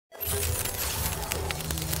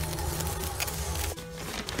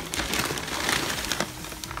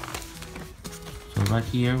right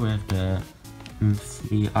here we have the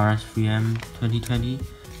RS3M 2020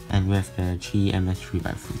 and we have the GMS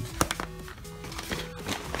 3x3.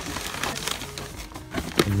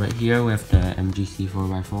 And right here we have the MGC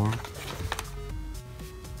 4x4.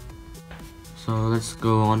 So let's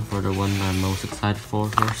go on for the one I'm most excited for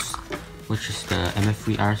first, which is the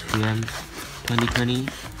MF3 RS3M 2020.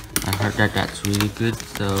 I heard that that's really good,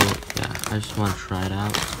 so yeah, I just want to try it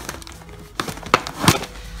out.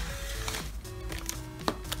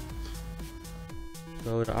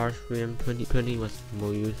 So the RS3M 2020 was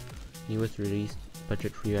the newest released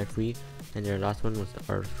budget 3x3, and their last one was the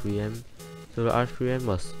RS3M. So the RS3M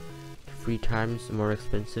was 3 times more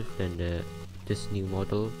expensive than this new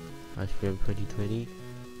model RS3M 2020.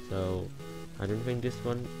 So I don't think this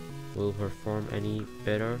one will perform any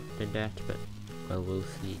better than that, but well, we'll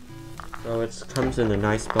see. So it comes in a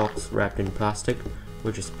nice box wrapped in plastic,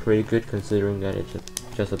 which is pretty good considering that it's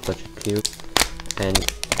just a budget cube, and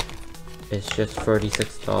it's just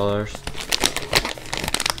 $36.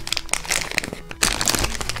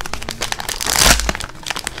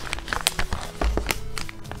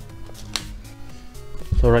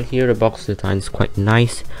 So right here the box design is quite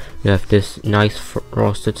nice. You have this nice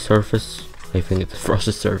frosted surface, I think it's a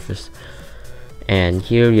frosted surface, and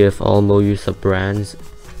here you have all MOU sub-brands,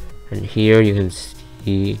 and here you can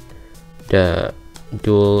see the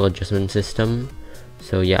dual adjustment system.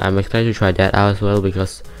 So yeah, I'm excited to try that out as well,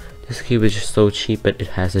 because this cube is just so cheap, but it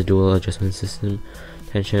has a dual adjustment system,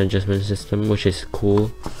 tension adjustment system, which is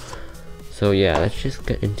cool. So yeah, let's just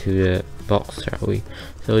get into the box, shall we?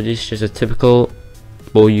 So this is just a typical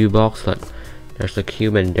MOU box, like there's the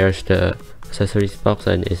cube and there's the accessories box,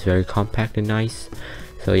 and it's very compact and nice.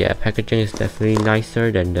 So yeah, packaging is definitely nicer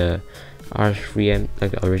than the RS3M,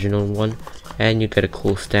 like the original one, and you get a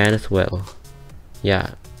cool stand as well.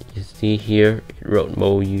 Yeah, you see here it wrote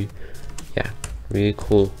MOU. Yeah, really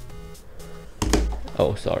cool.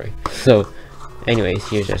 Oh, sorry. So anyways,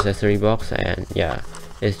 here's the accessory box, and yeah,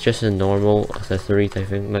 it's just a normal accessories, I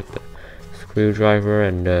think, like the screwdriver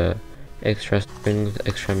and the extra springs,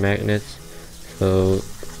 extra magnets. So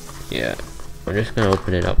yeah, we're just gonna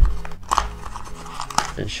open it up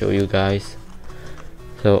and show you guys.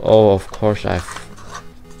 So oh, of course I have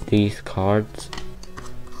these cards.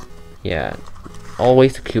 Yeah,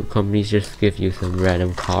 always the cube companies just give you some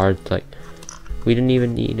random cards, like we didn't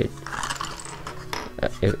even need it.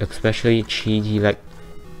 Especially cheesy, like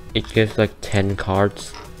it gives like 10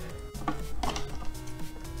 cards.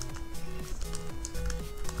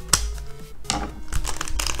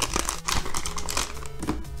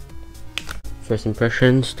 First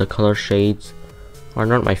impressions, the color shades are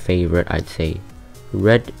not my favorite, I'd say.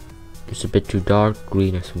 Red is a bit too dark,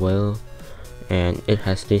 green as well, and it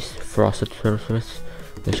has this frosted surface,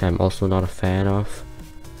 which I'm also not a fan of,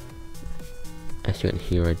 as you can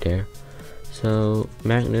hear right there. So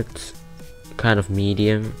magnets, kind of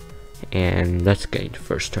medium, and let's get into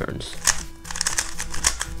first turns.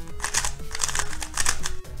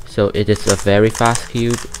 So it is a very fast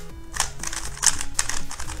cube,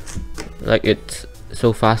 like it's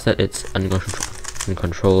so fast that it's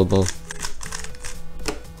uncontrollable.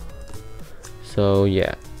 So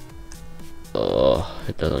yeah,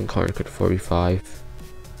 it doesn't corner cut 45.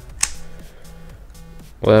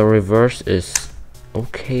 Well, reverse is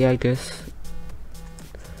okay, I guess,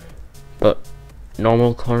 but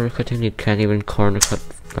normal corner cutting it can't even corner cut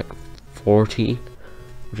like 40,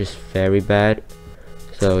 which is very bad.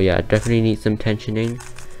 So yeah, definitely needs some tensioning,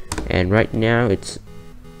 and right now it's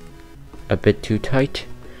a bit too tight,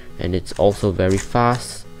 and it's also very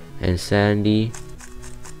fast and sandy,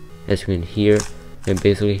 as you can hear. You can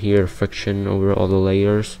basically hear friction over all the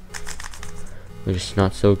layers, which is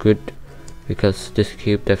not so good, because this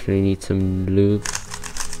cube definitely needs some lube.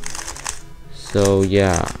 So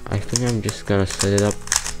yeah, I think I'm just gonna set it up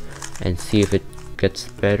and see if it gets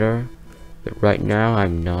better, but right now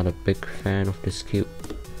I'm not a big fan of this cube,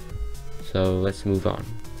 so let's move on.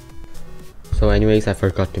 So anyways, I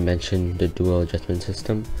forgot to mention the dual adjustment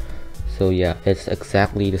system. So yeah, it's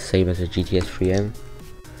exactly the same as the GTS3M.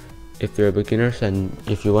 If you're beginners and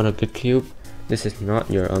if you want a good cube, this is not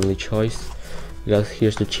your only choice, because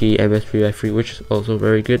here's the GMS 3x3, which is also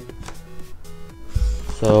very good.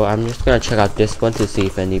 So I'm just gonna check out this one to see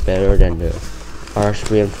if any better than the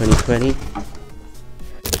RS3M 2020.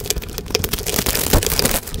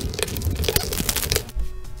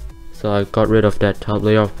 So I got rid of that top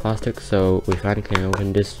layer of plastic, so we finally can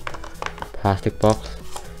open this plastic box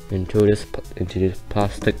into this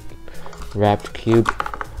plastic wrapped cube,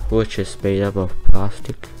 which is made up of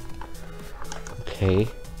plastic. Okay,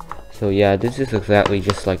 so yeah, this is exactly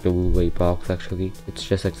just like the Wu Wei box. Actually, it's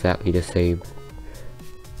just exactly the same.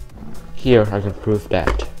 Here I can prove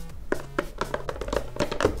that.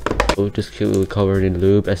 So this cube will be covered in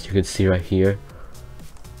lube, as you can see right here.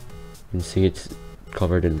 You can see it's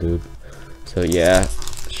covered in lube. So yeah,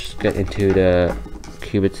 let's get into the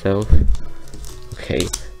cube itself. Okay,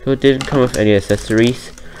 so it didn't come with any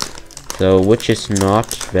accessories, so which is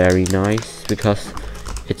not very nice because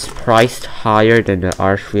it's priced higher than the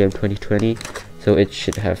RS3M 2020, so it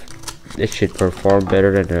should perform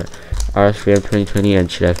better than the RS3M 2020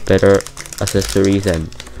 and should have better accessories and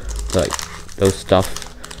like those stuff.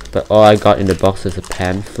 But all I got in the box is a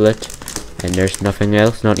pamphlet, and there's nothing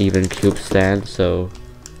else, not even cube stand. So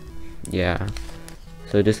yeah,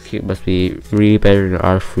 so this cube must be really better than the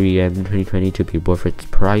RS3M 2020 to be worth its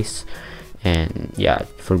price, and yeah,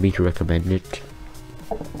 for me to recommend it.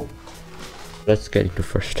 Let's get into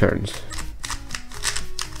first turns.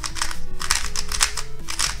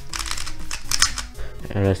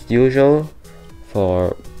 And as usual,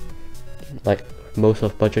 for like most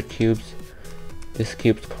of budget cubes, this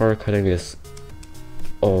cube's corner cutting is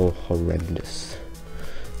horrendous.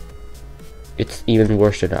 It's even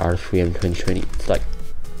worse than the RS3M 2020. It's like,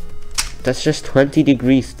 that's just 20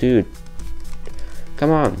 degrees, dude.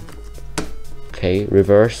 Come on. Okay,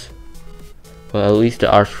 reverse. Well, at least the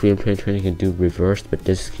RS3M 2020 can do reverse, but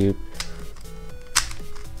this cube,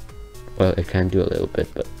 well, it can do a little bit,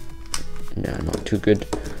 but nah, not too good.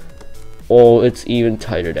 Oh, it's even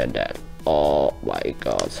tighter than that. Oh my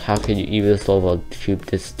god, how can you even solve a cube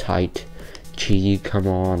this tight? Gee, come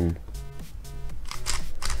on.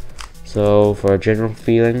 So for a general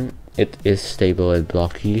feeling, it is stable and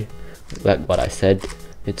blocky, like what I said.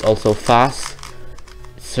 It's also fast.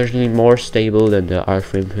 It's certainly more stable than the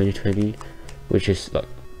RS3M 2020, which is like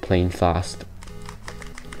plain fast.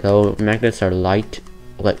 So magnets are light,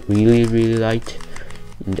 like really light,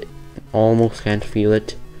 and almost can't feel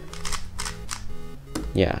it.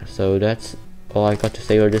 Yeah, so that's all I got to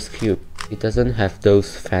say about this cube. It doesn't have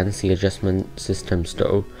those fancy adjustment systems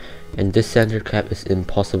though, and this center cap is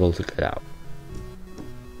impossible to get out.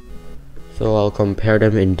 So I'll compare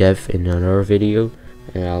them in depth in another video,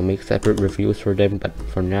 and I'll make separate reviews for them, but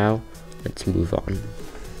for now, let's move on.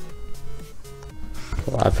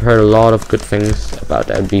 So I've heard a lot of good things about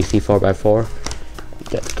the MGC 4x4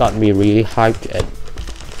 that got me really hyped, and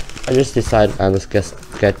I just decided I must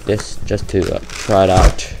get this just to try it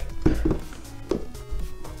out.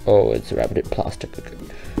 Oh, it's wrapped in plastic again.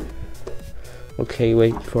 Okay,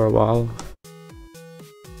 wait for a while.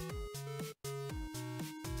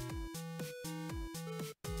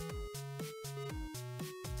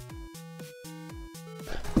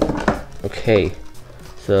 Okay,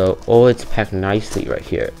 so it's packed nicely right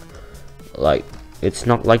here. Like, it's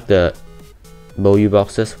not like the Moyu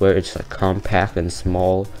boxes where it's like compact and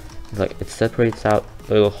small. Like, it separates out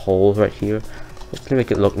little holes right here. It's gonna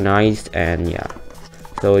make it look nice, and yeah.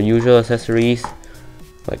 So usual accessories,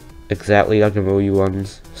 like exactly like the Moyu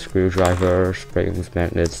ones: screwdriver, springs,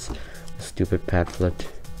 magnets, a stupid pamphlet.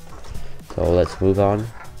 So let's move on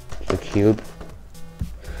to the cube.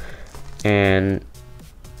 And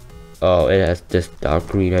oh, it has this dark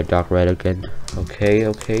green and dark red again.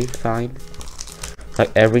 Okay, fine.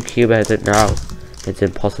 Like every cube has it now. It's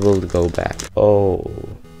impossible to go back. Oh,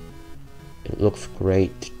 it looks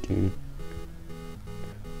great, dude.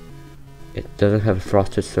 It doesn't have a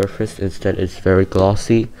frosted surface, instead it's very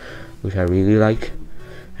glossy, which I really like,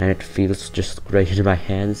 and it feels just great in my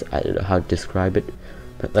hands. I don't know how to describe it,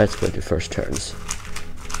 but let's go to first turns.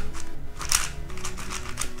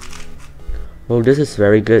 Oh, this is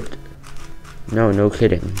very good. No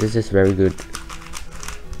kidding, this is very good.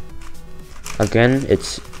 Again,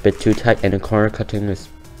 it's a bit too tight, and the corner cutting is...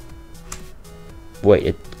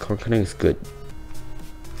 Wait, corner cutting is good.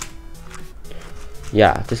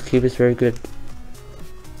 Yeah, this cube is very good.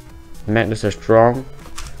 The magnets are strong.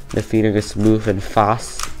 The feeling is smooth and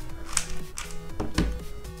fast.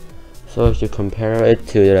 So if you compare it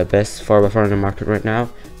to the best 4x4 on the market right now,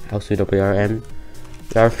 lkcubing,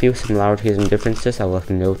 there are a few similarities and differences I would like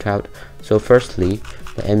to note out. So firstly,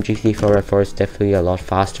 the MGC 4x4 is definitely a lot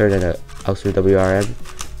faster than the lkcubing.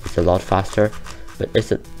 It's a lot faster, but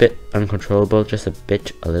it's a bit uncontrollable, just a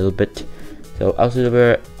little bit. So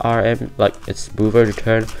lkcubing, like, it's smoother to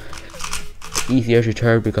turn, easier to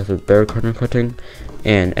turn because of better corner cutting,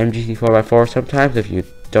 and MGC 4x4, sometimes if you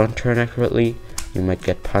don't turn accurately, you might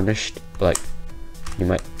get punished. Like,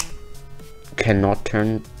 you cannot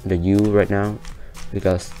turn the U right now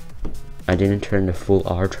because I didn't turn the full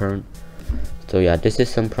R turn. So yeah, this is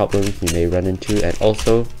some problems you may run into, and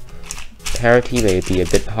also parity may be a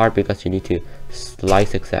bit hard because you need to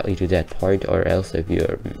slice exactly to that point, or else if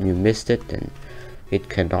you missed it, then it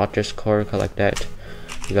cannot just corner cut like that.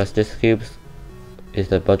 because this cube is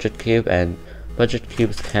the budget cube, and budget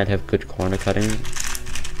cubes can't have good corner cutting.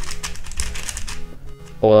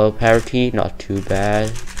 Oil parity, not too bad.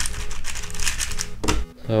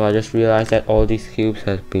 So I just realized that all these cubes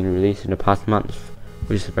have been released in the past month,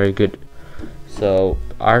 which is very good. So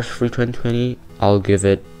RS3M, I'll give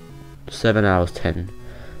it 7 out of 10.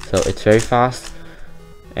 So it's very fast,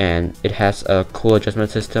 and it has a cool adjustment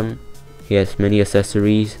system. It has many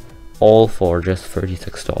accessories, all for just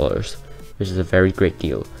 $36, which is a very great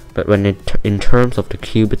deal. But when in terms of the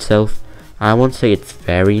cube itself, I won't say it's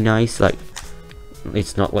very nice. Like,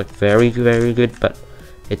 it's not like very good, but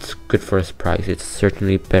it's good for its price. It's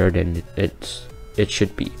certainly better than it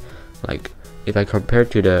should be. Like, if I compare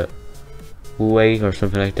to the Huawei or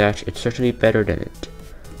something like that, it's certainly better than it.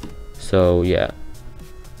 So yeah,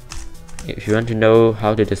 if you want to know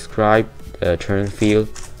how to describe the turn feel,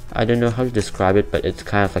 I don't know how to describe it, but it's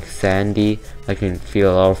kind of like sandy. I can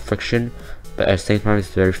feel a lot of friction, but at the same time it's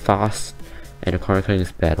very fast, and the corner cutting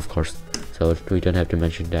is bad, of course, so we don't have to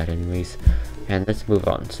mention that anyways. And let's move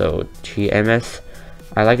on. So GMS,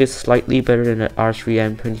 I like it slightly better than the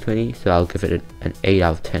RS3M 2020, so I'll give it an 8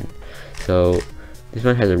 out of 10. So this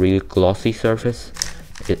one has a really glossy surface.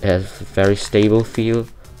 It has a very stable feel,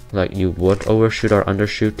 like you won't overshoot or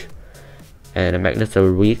undershoot. And the magnets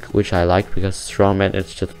are weak, which I like because strong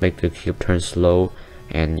magnets just make the cube turn slow.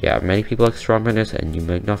 And yeah, many people like strong magnets, and you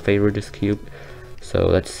might not favor this cube. So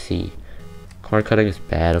let's see. Corner cutting is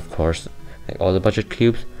bad, of course, like all the budget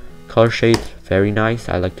cubes. Color shades, very nice.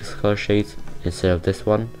 I like this color shades instead of this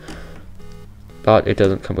one. But it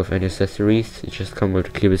doesn't come with any accessories, it just comes with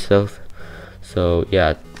the cube itself. So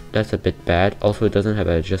yeah, that's a bit bad. Also, it doesn't have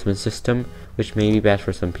an adjustment system, which may be bad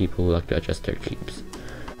for some people who like to adjust their cubes.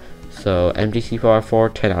 So MGC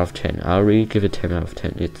 4x4, 10 out of 10. I'll really give it 10 out of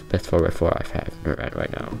 10. It's the best 4x4 I've had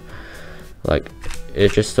right now. Like,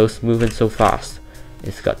 it's just so smooth and so fast.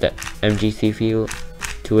 It's got that MGC feel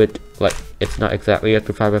to it. Like, it's not exactly like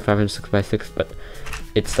the 5x5 and 6x6, but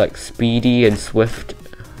it's like speedy and swift,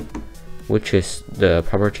 which is the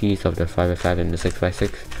properties of the 5x5 and the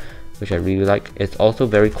 6x6, which I really like. It's also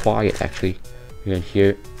very quiet, actually. You can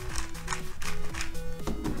hear,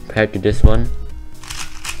 compared to this one,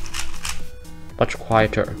 much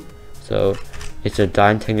quieter. So it's a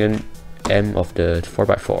D'Artagnan M of the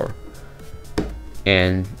 4x4,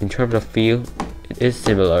 and in terms of feel, it is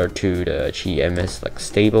similar to the GMS, like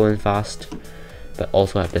stable and fast, but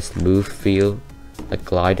also have this smooth feel, like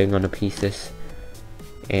gliding on the pieces.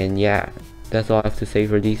 And yeah, that's all I have to say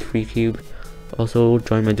for these free cubes. Also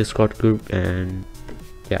join my Discord group, and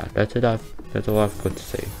yeah, that's all I've got to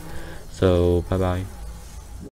say. So bye bye.